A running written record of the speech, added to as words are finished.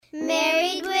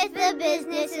a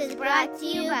Business is brought to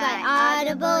you by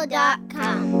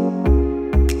Audible.com.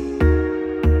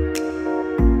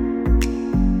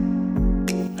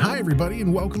 Hi, everybody,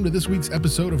 and welcome to this week's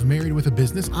episode of Married with a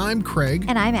Business. I'm Craig.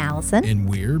 And I'm Allison. And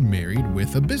we're married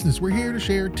with a business. We're here to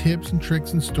share tips and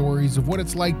tricks and stories of what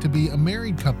it's like to be a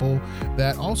married couple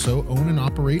that also own and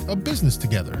operate a business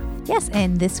together. Yes,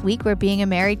 and this week we're being a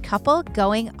married couple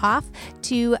going off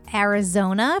to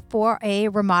Arizona for a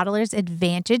Remodelers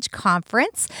Advantage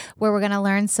conference where we're going to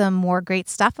learn some more great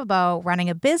stuff about running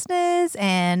a business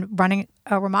and running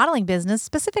a remodeling business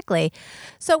specifically.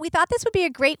 So we thought this would be a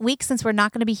great week since we're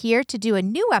not going to be here to do a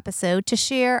new episode to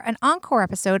share an encore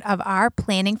episode of our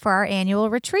planning for our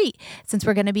annual retreat since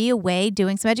we're going to be away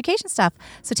doing some education stuff.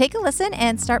 So take a listen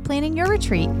and start planning your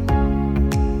retreat.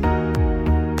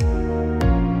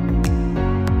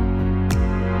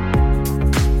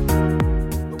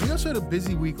 Had a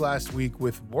busy week last week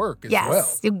with work as well.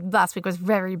 Yes, last week was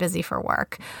very busy for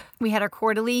work. We had our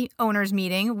quarterly owners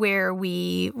meeting where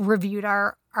we reviewed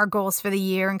our goals for the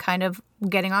year and kind of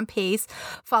getting on pace,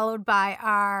 followed by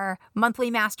our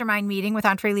monthly mastermind meeting with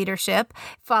EntreLeadership,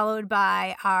 followed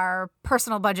by our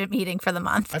personal budget meeting for the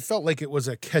month. I felt like it was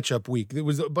a catch-up week. There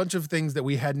was a bunch of things that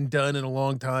we hadn't done in a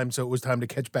long time, so it was time to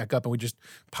catch back up, and we just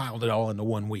piled it all into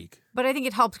one week. But I think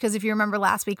it helped because if you remember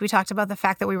last week, we talked about the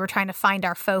fact that we were trying to find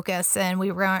our focus and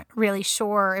we weren't really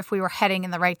sure if we were heading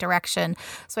in the right direction.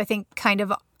 So I think kind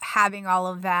of having all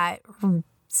of that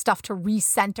stuff to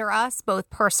recenter us, both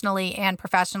personally and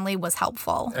professionally, was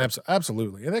helpful.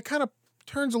 Absolutely. And that kind of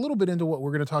turns a little bit into what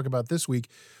we're going to talk about this week,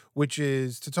 which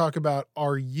is to talk about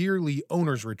our yearly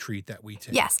owners retreat that we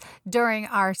take. Yes. During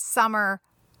our summer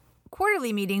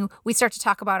quarterly meeting, we start to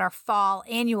talk about our fall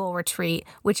annual retreat,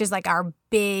 which is like our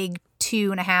big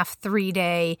 2.5,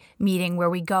 3-day meeting where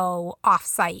we go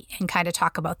off-site and kind of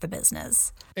talk about the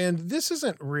business. And this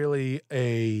isn't really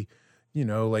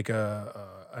like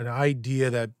an idea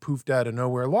that poofed out of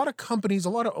nowhere. A lot of companies, a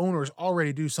lot of owners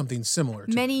already do something similar.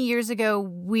 Many years ago,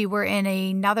 we were in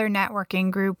another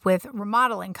networking group with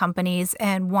remodeling companies,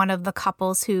 and one of the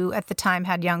couples who at the time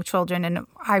had young children, and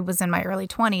I was in my early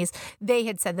 20s, they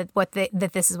had said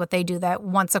that this is what they do, that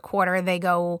once a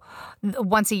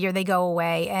year they go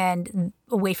away and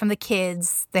away from the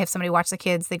kids. They have somebody watch the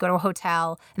kids. They go to a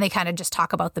hotel and they kind of just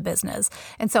talk about the business.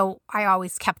 And so I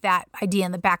always kept that idea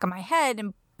in the back of my head.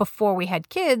 And before we had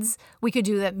kids, we could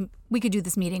do that. We could do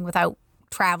this meeting without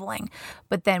traveling.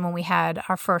 But then when we had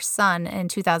our first son in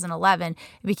 2011,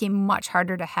 it became much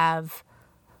harder to have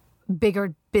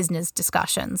bigger business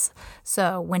discussions.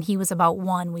 So when he was about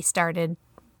 1, we started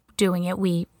doing it.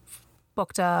 We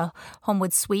booked a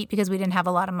Homewood suite because we didn't have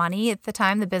a lot of money at the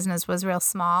time. The business was real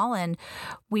small, and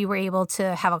we were able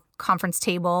to have a conference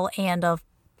table and a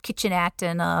kitchenette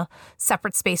and a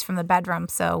separate space from the bedroom.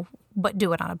 But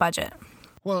do it on a budget.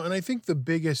 Well, and I think the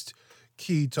biggest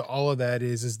key to all of that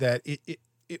is that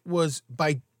it was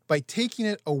by taking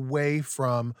it away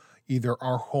from either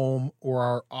our home or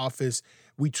our office,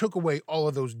 we took away all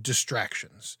of those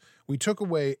distractions. We took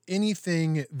away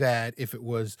anything that, if it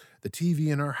was the TV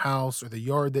in our house or the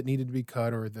yard that needed to be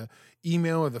cut or the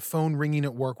email or the phone ringing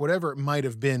at work, whatever it might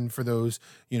have been for those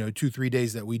 2-3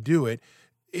 days that we do it,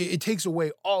 it takes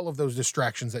away all of those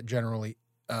distractions that generally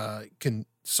can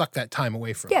suck that time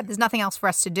away from. Yeah, there's nothing else for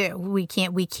us to do. We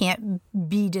can't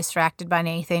be distracted by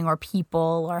anything or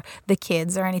people or the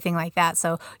kids or anything like that.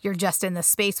 So you're just in the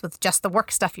space with just the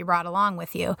work stuff you brought along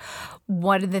with you.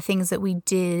 One of the things that we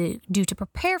did do to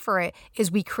prepare for it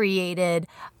is we created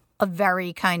a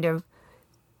very kind of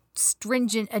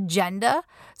stringent agenda.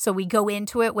 So we go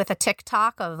into it with a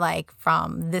TikTok of like,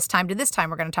 from this time to this time,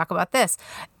 we're going to talk about this.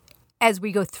 As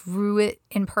we go through it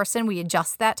in person, we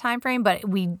adjust that time frame, but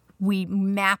we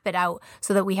map it out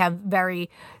so that we have very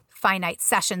finite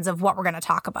sessions of what we're going to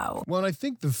talk about. Well, and I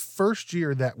think the first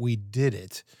year that we did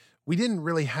it, we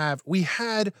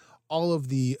had all of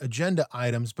the agenda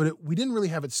items, but we didn't really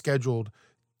have it scheduled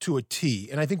to a T.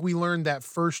 And I think we learned that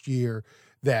first year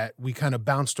that we kind of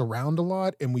bounced around a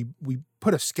lot and we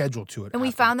put a schedule to it. And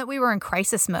we found that we were in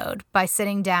crisis mode by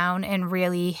sitting down and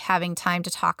really having time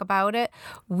to talk about it.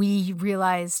 We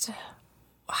realized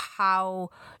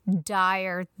how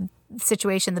dire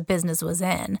situation the business was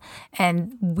in.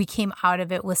 And we came out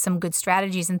of it with some good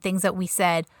strategies and things that we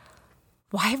said,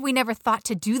 why have we never thought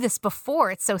to do this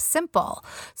before? It's so simple.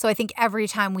 So I think every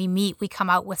time we meet, we come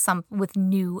out with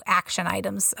new action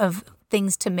items of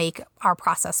things to make our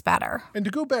process better. And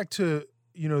to go back to,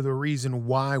 the reason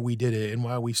why we did it and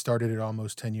why we started it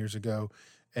almost 10 years ago.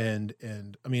 And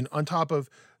I mean, on top of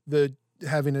the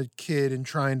having a kid and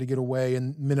trying to get away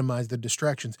and minimize the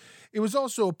distractions. It was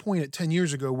also a point at 10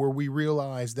 years ago where we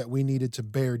realized that we needed to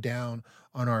bear down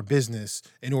on our business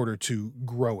in order to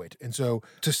grow it. And so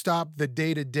to stop the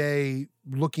day-to-day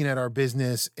looking at our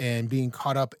business and being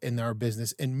caught up in our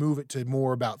business and move it to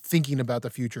more about thinking about the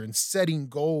future and setting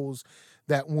goals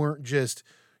that weren't just,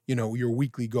 your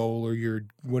weekly goal or your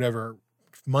whatever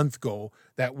month goal,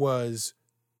 that was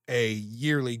a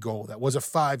yearly goal, that was a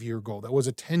 5-year goal, that was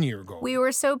a 10-year goal. We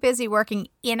were so busy working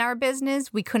in our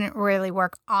business, we couldn't really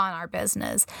work on our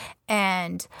business.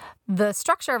 And the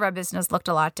structure of our business looked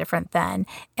a lot different then.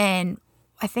 And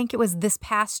I think it was this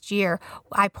past year,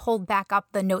 I pulled back up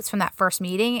the notes from that first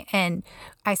meeting and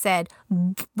I said,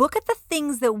 look at the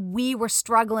things that we were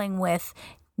struggling with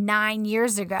 9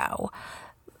 years ago.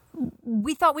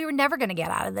 We thought we were never going to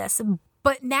get out of this.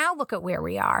 But now look at where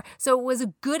we are. So it was a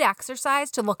good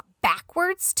exercise to look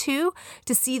backwards too,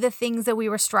 to see the things that we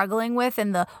were struggling with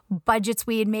and the budgets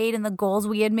we had made and the goals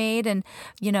we had made and,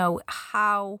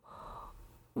 how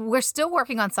we're still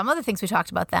working on some of the things we talked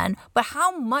about then, but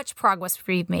how much progress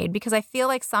we've made, because I feel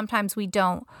like sometimes we're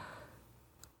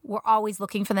always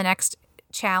looking for the next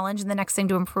challenge and the next thing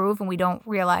to improve, and we don't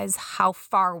realize how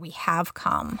far we have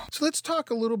come. So let's talk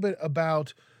a little bit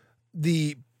about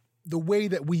the way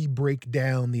that we break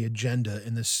down the agenda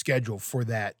and the schedule for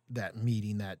that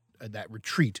meeting, that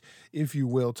retreat, if you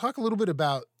will. Talk a little bit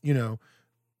about,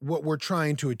 what we're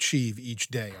trying to achieve each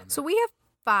day on that. So we have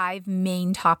 5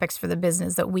 main topics for the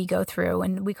business that we go through,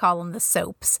 and we call them the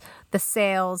SOAPs: the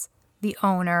sales, the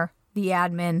owner, the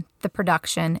admin, the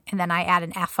production, and then I add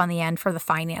an F on the end for the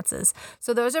finances.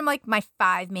 So those are like my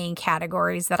 5 main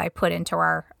categories that I put into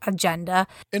our agenda.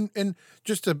 And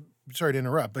just to, sorry to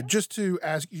interrupt, but just to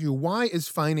ask you, why is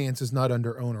finances not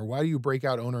under owner? Why do you break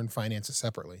out owner and finances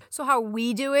separately? So how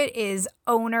we do it is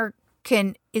owner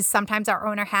is sometimes our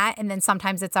owner hat, and then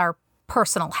sometimes it's our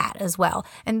personal hat as well.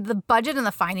 And the budget and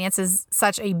the finance is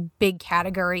such a big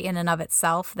category in and of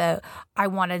itself that I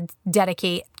want to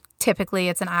dedicate. Typically,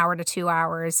 it's an hour to 2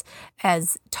 hours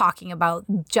as talking about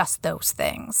just those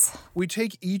things. We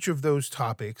take each of those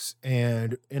topics,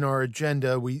 and in our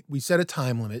agenda, we set a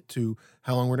time limit to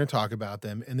how long we're going to talk about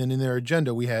them. And then in their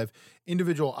agenda, we have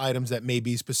individual items that may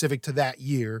be specific to that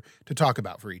year to talk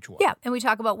about for each one. Yeah, and we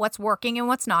talk about what's working and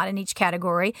what's not in each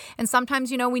category. And sometimes,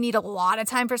 we need a lot of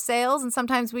time for sales, and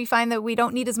sometimes we find that we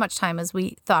don't need as much time as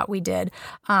we thought we did.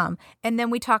 And then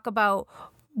we talk about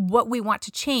what we want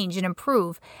to change and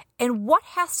improve and what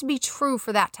has to be true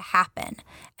for that to happen.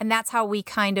 And that's how we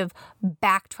kind of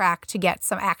backtrack to get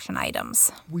some action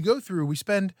items. We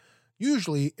spend,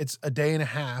 usually it's a day and a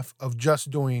half of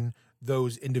just doing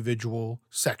those individual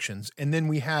sections. And then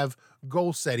we have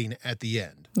goal setting at the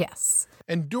end. Yes.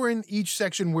 And during each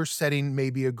section, we're setting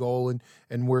maybe a goal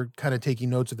and we're kind of taking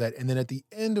notes of that. And then at the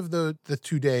end of the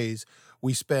 2 days,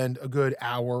 we spend a good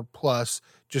hour plus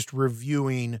just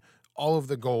reviewing all of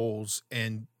the goals,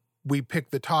 and we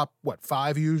pick the top,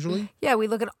 5 usually? Yeah, we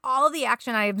look at all of the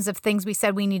action items of things we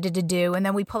said we needed to do, and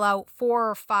then we pull out 4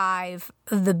 or 5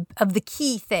 of the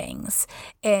key things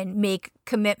and make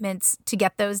commitments to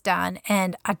get those done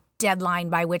and a deadline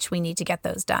by which we need to get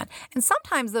those done. And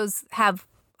sometimes those have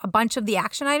a bunch of the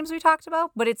action items we talked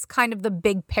about, but it's kind of the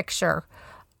big picture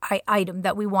item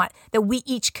that we want, that we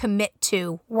each commit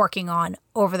to working on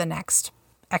over the next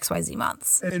XYZ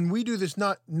months. And we do this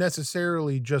not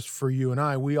necessarily just for you and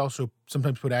I. We also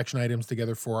sometimes put action items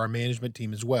together for our management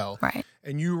team as well. Right.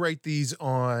 And you write these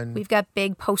on... We've got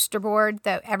big poster board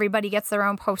that everybody gets their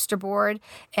own poster board,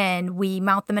 and we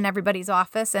mount them in everybody's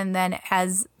office. And then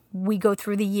as we go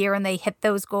through the year and they hit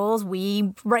those goals,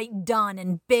 we write done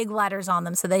in big letters on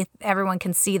them so everyone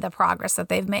can see the progress that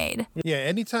they've made. Yeah,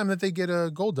 anytime that they get a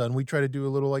goal done, we try to do a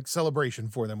little celebration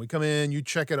for them. We come in, you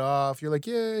check it off, you're like,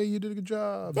 yay, you did a good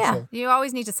job. Yeah, so, you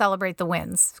always need to celebrate the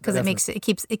wins because it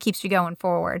keeps you going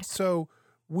forward. So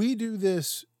we do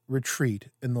this retreat,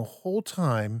 and the whole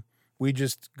time we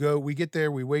just go, we get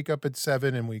there, we wake up at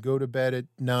 7 and we go to bed at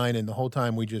 9, and the whole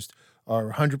time we just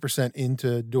are 100%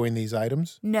 into doing these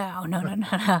items? No.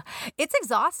 It's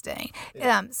exhausting.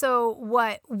 Yeah. So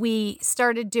what we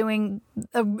started doing,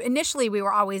 initially we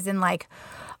were always in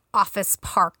office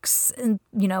parks and,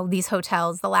 these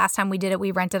hotels. The last time we did it,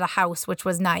 we rented a house, which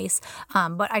was nice.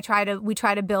 But we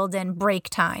try to build in break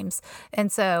times.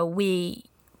 And so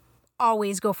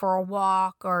always go for a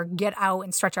walk or get out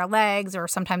and stretch our legs, or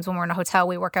sometimes when we're in a hotel,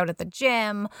 we work out at the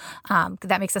gym.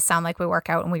 That makes us sound like we work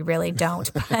out and we really don't.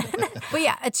 But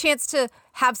yeah, a chance to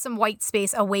have some white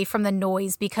space away from the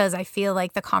noise, because I feel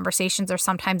like the conversations are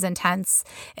sometimes intense,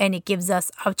 and it gives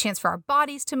us a chance for our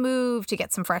bodies to move, to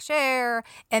get some fresh air,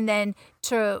 and then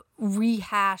to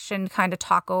rehash and kind of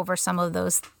talk over some of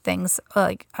those things,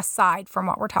 like aside from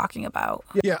what we're talking about.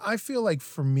 Yeah, I feel like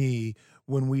for me,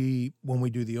 when we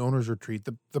do the owners retreat,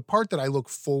 the part that I look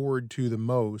forward to the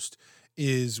most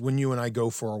is when you and I go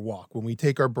for a walk, when we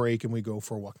take our break and we go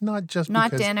for a walk. Not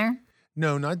Dinner.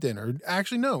 No, not dinner.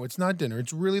 Actually, no, it's not dinner.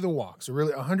 It's really the walks. It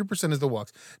really 100% is the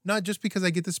walks. Not just because I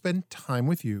get to spend time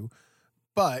with you,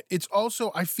 but it's also,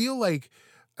 I feel like,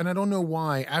 and I don't know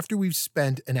why, after we've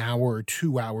spent an hour or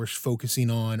 2 hours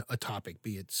focusing on a topic,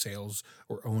 be it sales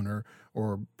or owner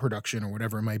or production or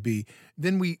whatever it might be,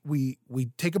 then we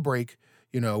take a break,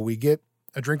 we get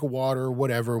a drink of water or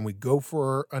whatever, and we go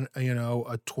for a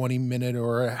 20-minute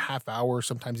or a half hour,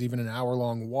 sometimes even an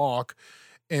hour-long walk,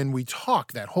 and we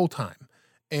talk that whole time.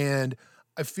 And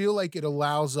I feel like it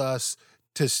allows us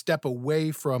to step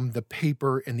away from the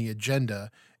paper and the agenda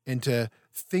and to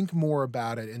think more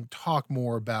about it and talk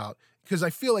more about, because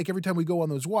I feel like every time we go on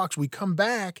those walks, we come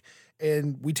back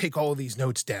and we take all of these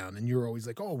notes down, and you're always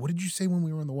like, oh, what did you say when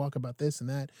we were on the walk about this and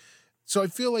that? So I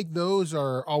feel like those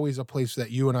are always a place that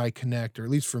you and I connect, or at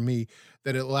least for me,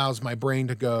 that it allows my brain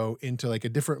to go into like a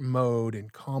different mode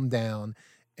and calm down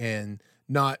and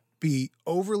not be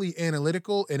overly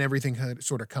analytical, and everything kind of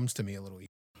sort of comes to me a little easier.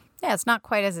 Yeah, it's not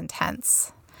quite as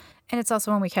intense. And it's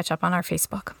also when we catch up on our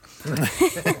Facebook.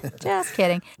 Just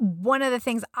kidding. One of the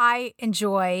things I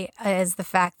enjoy is the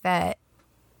fact that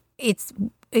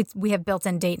we have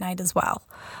built-in date night as well.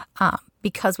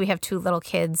 Because we have 2 little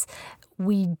kids,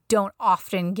 we don't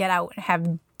often get out and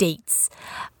have dates.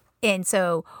 And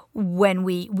so when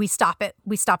we stop at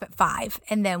 5,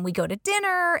 and then we go to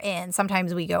dinner, and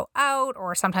sometimes we go out,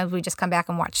 or sometimes we just come back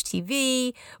and watch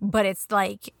TV. But it's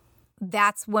like,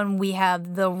 that's when we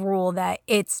have the rule that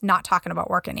it's not talking about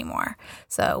work anymore.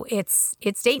 So it's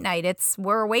date night.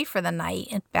 We're away for the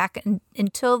night, and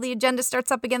until the agenda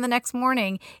starts up again the next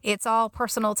morning. It's all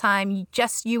personal time,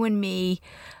 just you and me,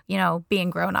 being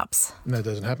grown-ups. And that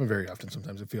doesn't happen very often.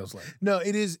 Sometimes it feels like. No,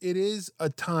 it is a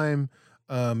time.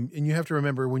 And you have to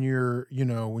remember, when you're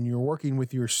working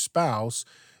with your spouse,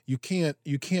 you can't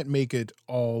make it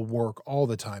all work all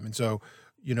the time. And so,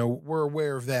 we're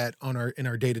aware of that in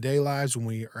our day-to-day lives when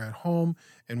we are at home,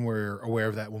 and we're aware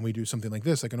of that when we do something like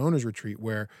this, like an owner's retreat,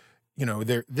 where,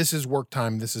 this is work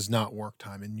time, this is not work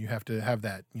time, and you have to have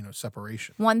that,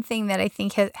 separation. One thing that I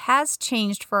think has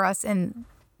changed for us, and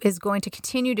is going to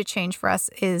continue to change for us,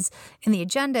 is in the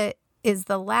agenda, is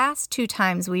the last 2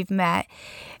 times we've met,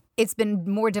 it's been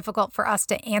more difficult for us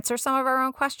to answer some of our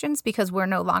own questions because we're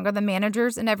no longer the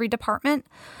managers in every department.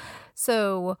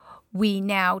 So we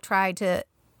now try to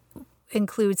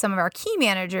include some of our key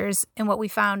managers. And what we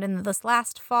found in this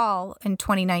last fall in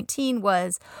 2019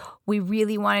 was we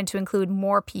really wanted to include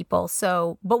more people.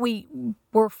 But we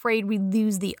were afraid we'd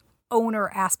lose the owner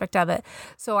aspect of it.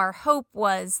 So our hope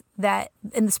was that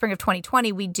in the spring of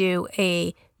 2020, we do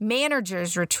a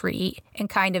manager's retreat and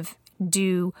kind of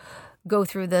go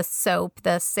through the SOAP,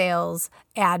 the sales,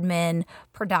 admin,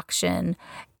 production.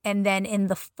 And then in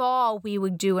the fall, we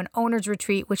would do an owner's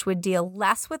retreat, which would deal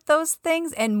less with those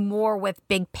things and more with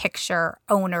big picture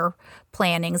owner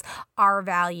plannings, our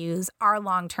values, our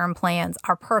long-term plans,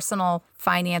 our personal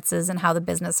finances, and how the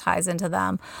business ties into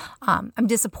them. I'm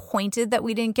disappointed that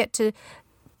we didn't get to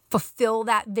fulfill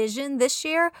that vision this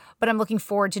year, but I'm looking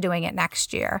forward to doing it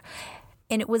next year.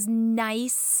 And it was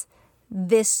nice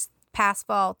this past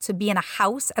fall to be in a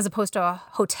house as opposed to a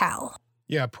hotel.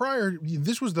 Yeah,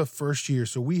 this was the first year.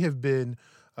 So we have been,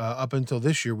 up until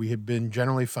this year, we had been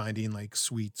generally finding like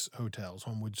suites, hotels,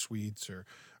 Homewood Suites or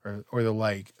the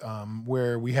like,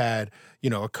 where we had,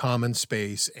 a common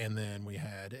space, and then we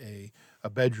had a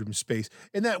bedroom space,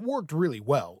 and that worked really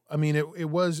well. I mean, it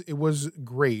was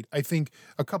great. I think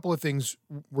a couple of things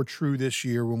were true last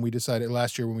year when we decided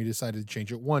to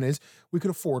change it. One is we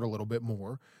could afford a little bit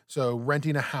more. So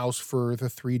renting a house for the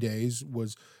 3 days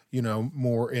was,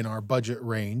 more in our budget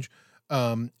range.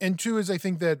 And 2 is I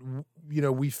think that,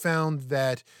 we found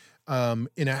that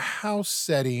in a house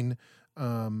setting,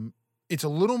 it's a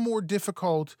little more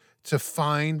difficult to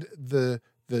find the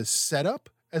setup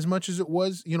as much as it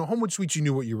was. Homewood Suites, you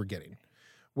knew what you were getting.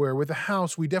 Where with a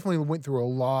house, we definitely went through a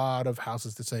lot of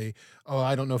houses to say, oh,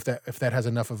 I don't know if that has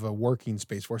enough of a working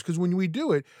space for us. Because when we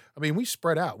do it, I mean, we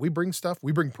spread out. We bring stuff.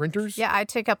 We bring printers. Yeah, I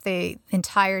took up the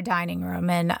entire dining room.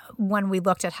 And when we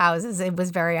looked at houses, I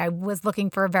was looking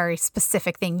for a very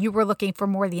specific thing. You were looking for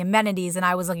more the amenities, and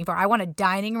I was looking for, I want a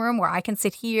dining room where I can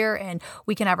sit here and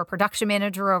we can have a production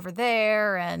manager over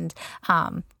there. And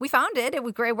we found it. It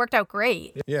was great. It worked out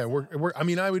great. Yeah, I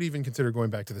mean, I would even consider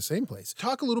going back to the same place.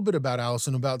 Talk a little bit about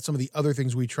Allison, about some of the other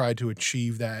things we tried to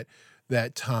achieve that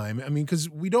time. I mean, because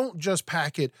we don't just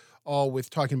pack it all with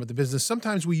talking about the business.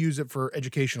 Sometimes we use it for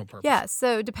educational purposes. Yeah,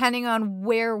 so depending on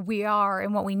where we are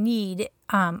and what we need,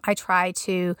 I try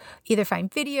to either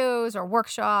find videos or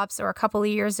workshops. Or a couple of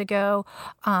years ago,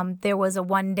 there was a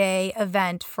one-day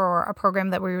event for a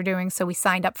program that we were doing, so we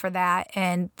signed up for that.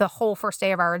 And the whole first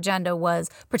day of our agenda was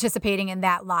participating in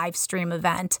that live stream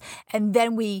event. And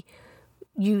then we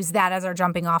used that as our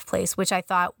jumping off place, which I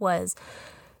thought was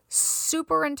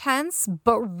super intense,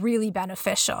 but really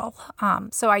beneficial.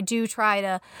 So I do try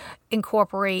to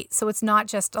incorporate, so it's not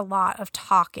just a lot of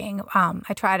talking.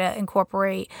 I try to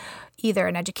incorporate either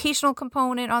an educational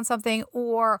component on something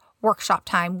or workshop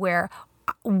time where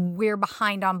we're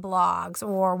behind on blogs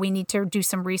or we need to do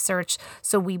some research,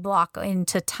 so we block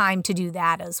into time to do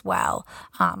that as well.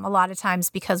 A lot of times,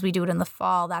 because we do it in the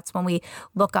fall, that's when we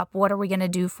look up what are we going to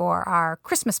do for our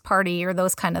Christmas party or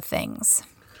those kind of things.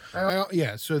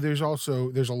 Yeah, so there's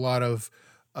a lot of,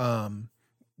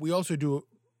 we also do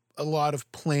a lot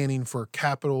of planning for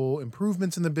capital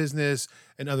improvements in the business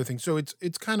and other things. So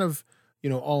it's kind of,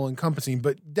 all encompassing,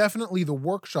 but definitely the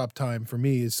workshop time for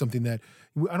me is something that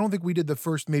I don't think we did the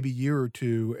first maybe year or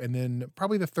two. And then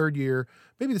probably the third year,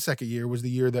 maybe the second year was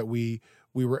the year that we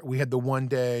had the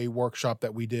 1-day workshop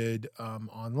that we did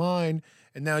online.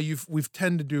 And now we've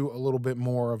tended to do a little bit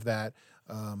more of that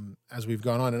as we've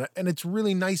gone on. And it's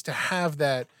really nice to have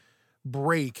that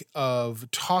break of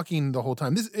talking the whole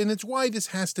time. It's why this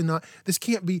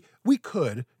can't be, we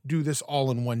could do this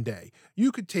all in one day.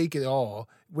 You could take it all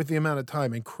with the amount of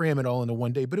time and cram it all into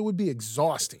one day, but it would be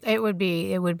exhausting. It would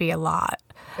be a lot.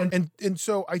 And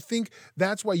so I think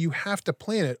that's why you have to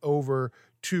plan it over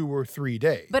 2 or 3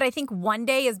 days. But I think one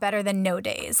day is better than no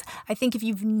days. I think if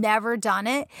you've never done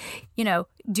it,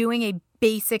 doing a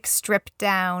basic stripped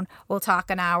down, we'll talk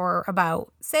an hour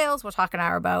about sales, we'll talk an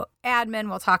hour about admin,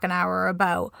 we'll talk an hour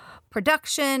about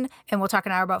production, and we'll talk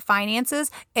an hour about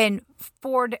finances. And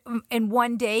in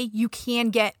one day, you can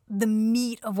get the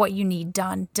meat of what you need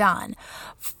done.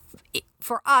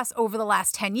 For us, over the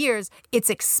last 10 years, it's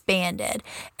expanded.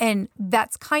 And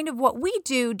that's kind of what we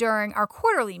do during our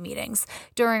quarterly meetings.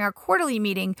 During our quarterly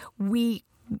meeting, we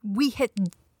hit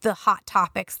the hot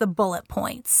topics, the bullet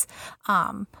points.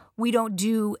 We don't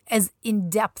do as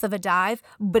in-depth of a dive,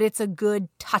 but it's a good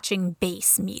touching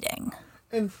base meeting.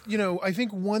 And, I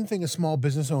think one thing a small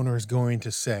business owner is going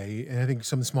to say, and I think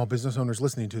some small business owners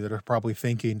listening to that are probably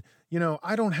thinking,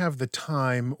 I don't have the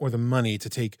time or the money to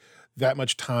take that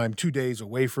much time, 2 days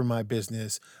away from my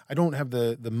business. I don't have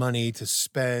the money to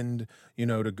spend,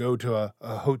 to go to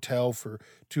a hotel for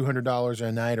 $200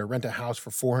 a night or rent a house for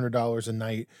 $400 a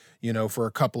night, for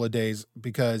a couple of days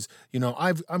because,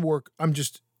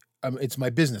 it's my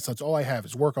business. That's all I have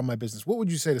is work on my business. What would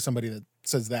you say to somebody that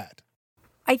says that?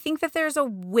 I think that there's a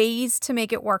ways to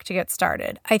make it work to get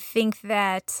started. I think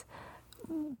that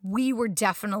we were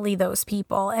definitely those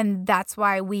people, and that's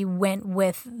why we went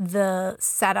with the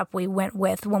setup we went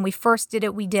with. When we first did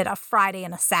it, we did a Friday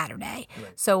and a Saturday.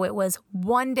 Right. So it was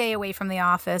 1 day away from the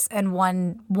office and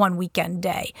one weekend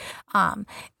day.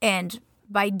 And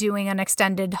by doing an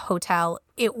extended hotel,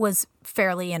 it was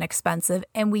fairly inexpensive,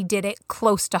 and we did it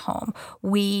close to home.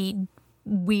 We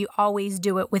always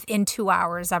do it within 2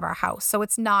 hours of our house. So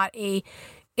it's not a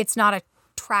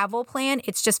travel plan.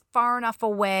 It's just far enough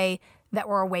away that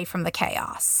we're away from the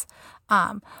chaos.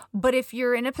 But if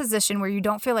you're in a position where you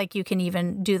don't feel like you can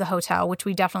even do the hotel, which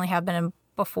we definitely have been in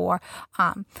before,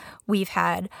 we've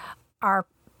had our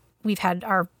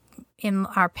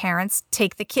parents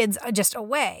take the kids just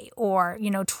away or,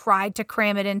 tried to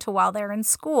cram it into while they're in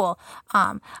school.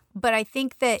 But I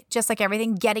think that just like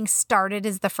everything, getting started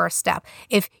is the first step.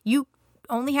 If you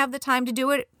only have the time to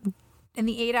do it in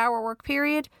the 8-hour work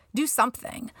period, do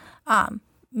something.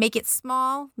 Make it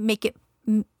small,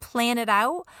 plan it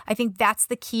out. I think that's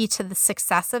the key to the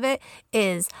success of it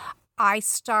is I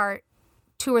start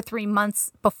 2 or 3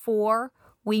 months before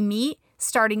we meet,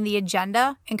 starting the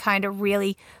agenda and kind of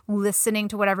really listening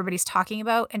to what everybody's talking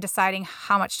about and deciding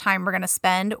how much time we're going to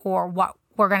spend or what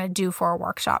we're going to do for a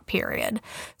workshop period.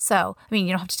 So, you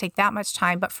don't have to take that much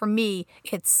time, but for me,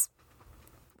 it's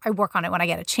work on it when I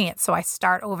get a chance. So I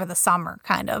start over the summer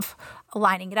kind of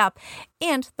lining it up.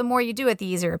 And the more you do it, the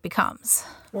easier it becomes.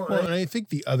 Well, and I think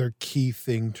the other key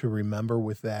thing to remember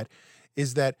with that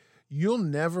is that you'll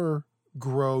never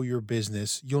grow your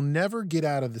business. You'll never get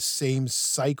out of the same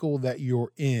cycle that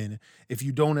you're in if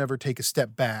you don't ever take a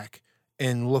step back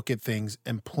and look at things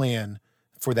and plan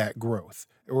for that growth,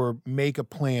 or make a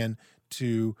plan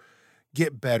to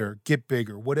get better, get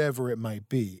bigger, whatever it might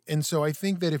be. And so I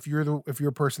think that if you're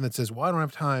a person that says, well, I don't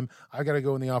have time, I got to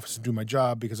go in the office and do my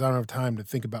job because I don't have time to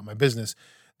think about my business,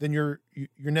 then you're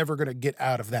never going to get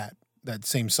out of that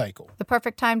same cycle. The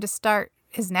perfect time to start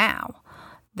is now.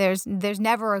 There's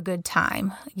never a good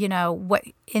time.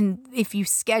 If you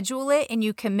schedule it and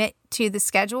you commit to the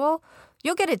schedule,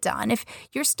 you'll get it done. If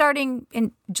you're starting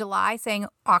in July saying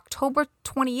October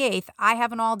 28th, I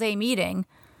have an all-day meeting,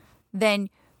 then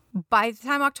by the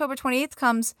time October 28th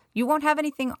comes, you won't have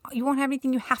anything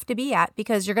you have to be at,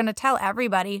 because you're going to tell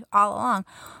everybody all along,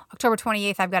 October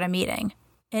 28th, I've got a meeting.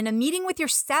 And a meeting with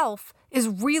yourself is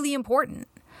really important.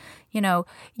 You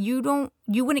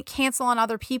wouldn't cancel on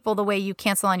other people the way you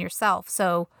cancel on yourself.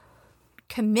 So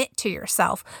commit to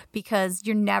yourself, because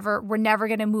we're never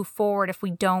going to move forward if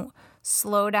we don't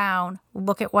slow down,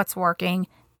 look at what's working,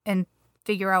 and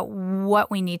figure out what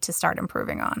we need to start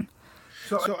improving on.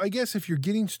 So I guess if you're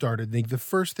getting started, the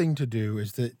first thing to do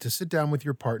is to sit down with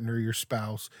your partner, your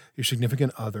spouse, your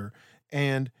significant other,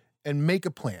 and make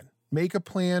a plan. Make a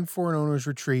plan for an owner's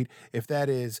retreat. If that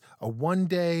is a one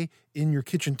day in your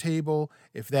kitchen table,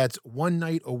 if that's one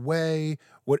night away,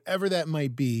 whatever that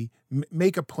might be,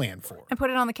 make a plan for it. And put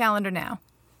it on the calendar now.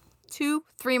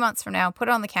 2-3 months from now, put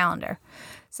it on the calendar.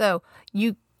 So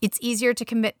it's easier to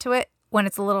commit to it when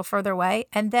it's a little further away,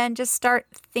 and then just start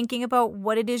thinking about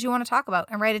what it is you want to talk about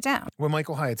and write it down. What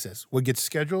Michael Hyatt says, what gets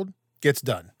scheduled gets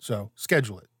done. So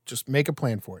schedule it. Just make a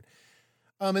plan for it.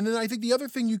 And then I think the other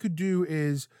thing you could do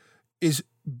is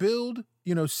build,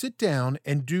 sit down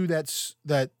and do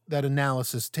that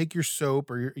analysis. Take your SOAP,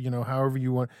 or however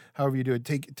you do it.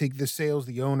 Take the sales,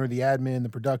 the owner, the admin, the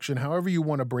production, however you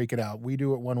want to break it out. We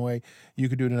do it one way, you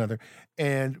could do it another,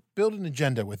 and build an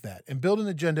agenda with that, and build an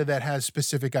agenda that has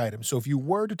specific items. So if you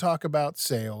were to talk about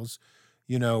sales,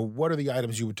 what are the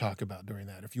items you would talk about during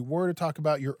that? If you were to talk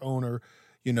about your owner,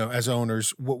 as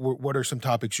owners, what are some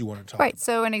topics you want to talk about? Right.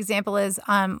 So an example is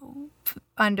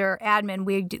under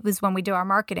admin, was when we do our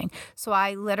marketing. So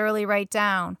I literally write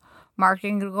down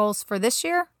marketing goals for this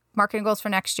year, marketing goals for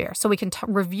next year, so we can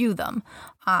review them.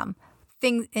 I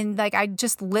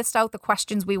just list out the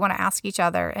questions we want to ask each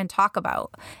other and talk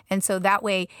about. And so that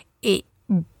way it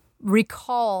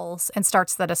recalls and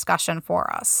starts the discussion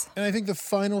for us. And I think the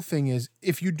final thing is,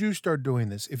 if you do start doing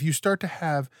this, if you start to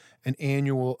have an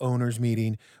annual owners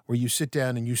meeting where you sit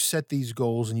down and you set these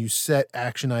goals and you set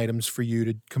action items for you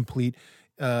to complete,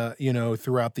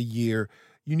 throughout the year,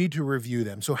 you need to review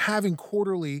them. So having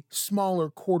smaller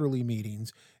quarterly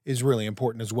meetings is really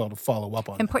important as well to follow up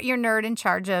on. And put your nerd in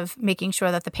charge of making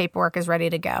sure that the paperwork is ready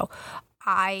to go.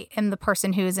 I am the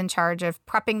person who is in charge of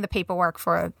prepping the paperwork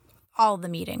for all the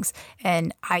meetings,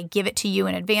 and I give it to you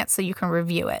in advance so you can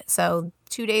review it. So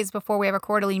 2 days before we have a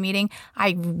quarterly meeting,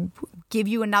 I give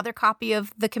you another copy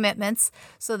of the commitments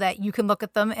so that you can look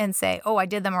at them and say, oh, I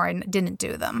did them or I didn't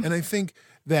do them. And I think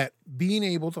that being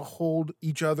able to hold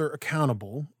each other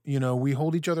accountable, we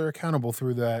hold each other accountable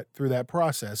through that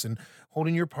process, and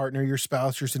holding your partner, your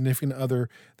spouse, your significant other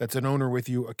that's an owner with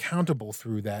you accountable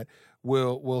through that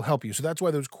will help you. So that's why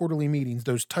those quarterly meetings,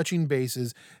 those touching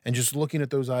bases and just looking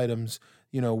at those items,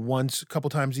 once, a couple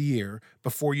times a year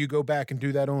before you go back and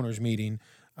do that owners meeting,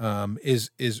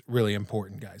 is really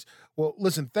important, guys. Well,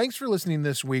 listen, thanks for listening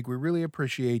this week. We really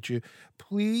appreciate you.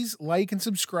 Please like and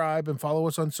subscribe and follow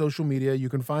us on social media. You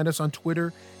can find us on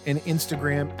Twitter and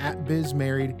Instagram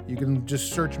 @BizMarried. You can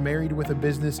just search Married with a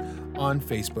Business on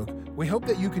Facebook. We hope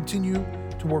that you continue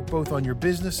to work both on your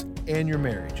business and your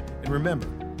marriage. And remember,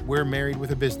 we're married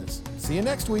with a business. See you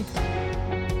next week.